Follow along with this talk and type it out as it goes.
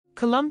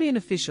Colombian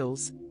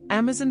officials,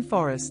 Amazon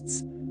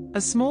forests. A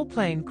small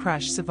plane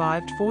crash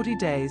survived 40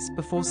 days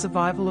before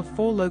survival of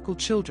 4 local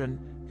children,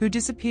 who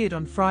disappeared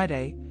on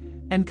Friday,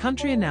 and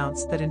country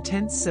announced that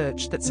intense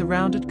search that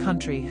surrounded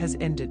country has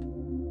ended.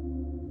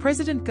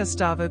 President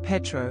Gustavo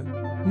Petro,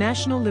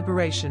 National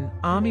Liberation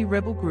Army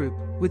rebel group,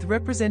 with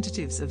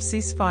representatives of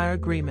ceasefire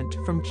agreement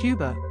from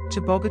Cuba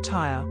to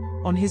Bogotá,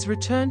 on his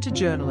return to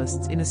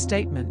journalists in a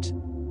statement.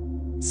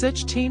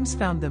 Search teams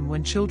found them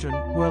when children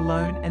were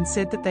alone and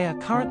said that they are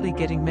currently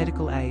getting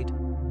medical aid.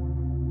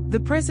 The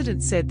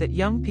president said that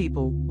young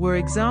people were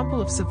an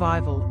example of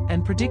survival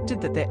and predicted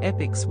that their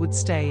epics would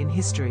stay in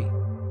history.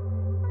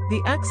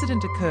 The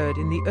accident occurred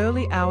in the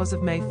early hours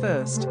of May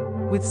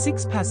 1st, with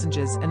 6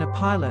 passengers and a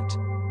pilot.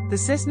 The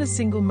Cessna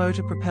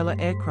single-motor propeller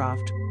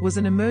aircraft was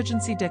an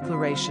emergency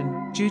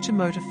declaration due to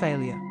motor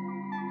failure.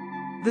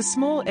 The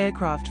small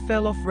aircraft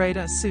fell off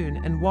radar soon,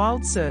 and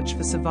wild search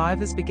for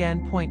survivors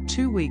began.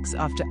 2 weeks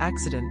after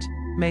accident,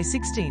 May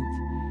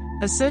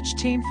 16th, a search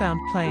team found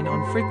plane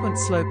on frequent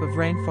slope of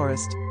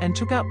rainforest and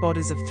took out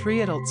bodies of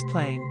 3 adults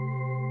plane,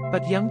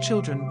 but young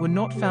children were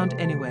not found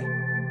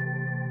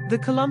anywhere. The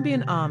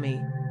Colombian army,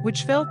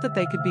 which felt that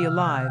they could be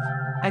alive,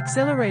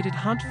 accelerated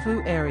hunt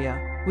flew area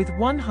with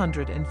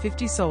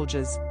 150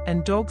 soldiers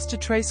and dogs to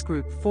trace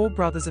Group 4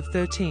 brothers of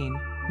 13,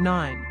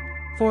 9,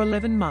 for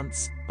 11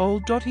 months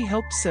old. He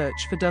helped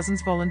search for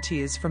dozens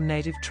volunteers from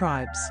native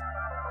tribes.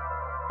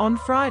 On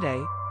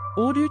Friday,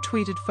 Ordu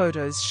tweeted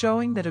photos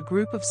showing that a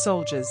group of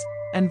soldiers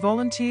and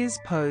volunteers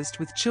posed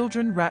with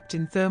children wrapped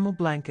in thermal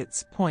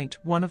blankets.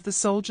 One of the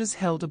soldiers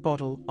held a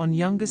bottle on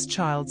youngest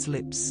child's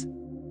lips.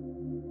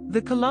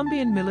 The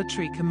Colombian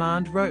military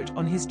command wrote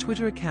on his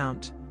Twitter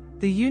account,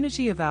 "The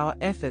unity of our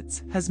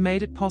efforts has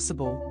made it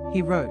possible,"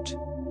 he wrote.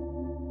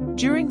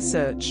 During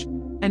search,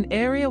 an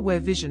area where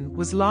vision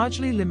was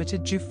largely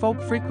limited due to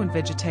fog-frequent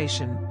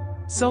vegetation,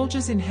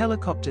 soldiers in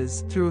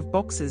helicopters threw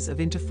boxes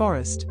into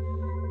forest,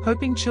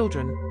 hoping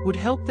children would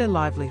help their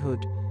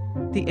livelihood.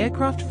 The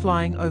aircraft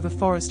flying over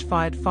forest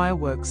fired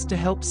fireworks to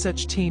help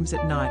search teams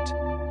at night.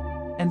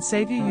 And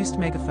Savior used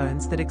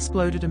megaphones that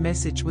exploded. A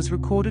message was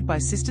recorded by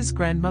sister's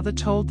grandmother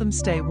told them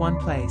stay one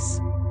place.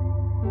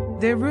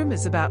 There are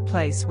rumors about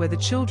place where the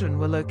children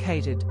were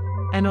located,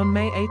 and on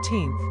May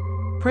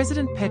 18th,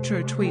 President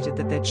Petro tweeted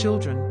that their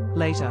children.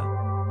 Later,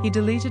 he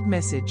deleted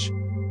message,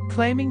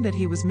 claiming that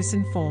he was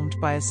misinformed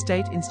by a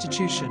state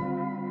institution.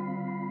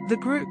 The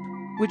group,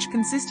 which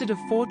consisted of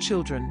 4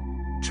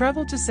 children,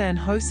 traveled to San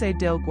José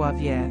del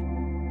Guaviare,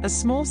 a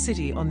small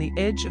city on the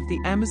edge of the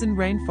Amazon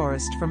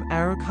rainforest from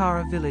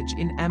Araucara village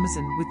in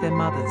Amazon with their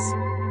mothers.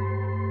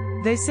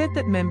 They said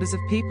that members of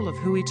people of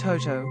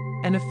Huitoto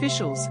and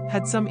officials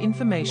had some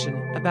information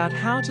about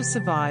how to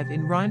survive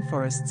in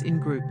rainforests in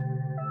group.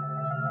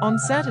 On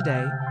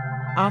Saturday,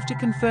 after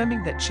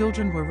confirming that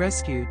children were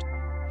rescued,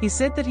 he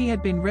said that he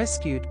had been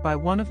rescued by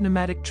one of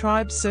nomadic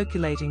tribes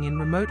circulating in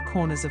remote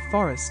corners of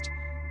forest,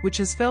 which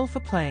has fell for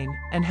plane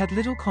and had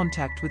little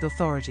contact with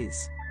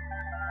authorities.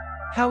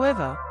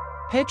 However,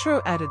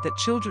 Petro added that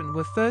children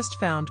were first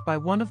found by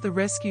one of the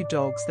rescue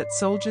dogs that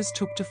soldiers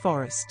took to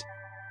forest.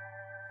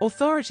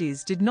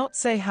 Authorities did not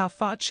say how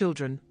far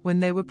children when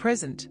they were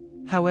present.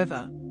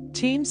 However,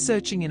 teams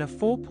searching in a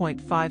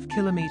 4.5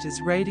 kilometers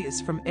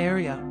radius from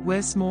area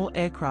where small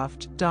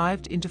aircraft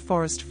dived into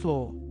forest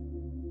floor.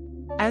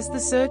 As the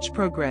search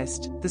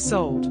progressed, the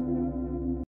sold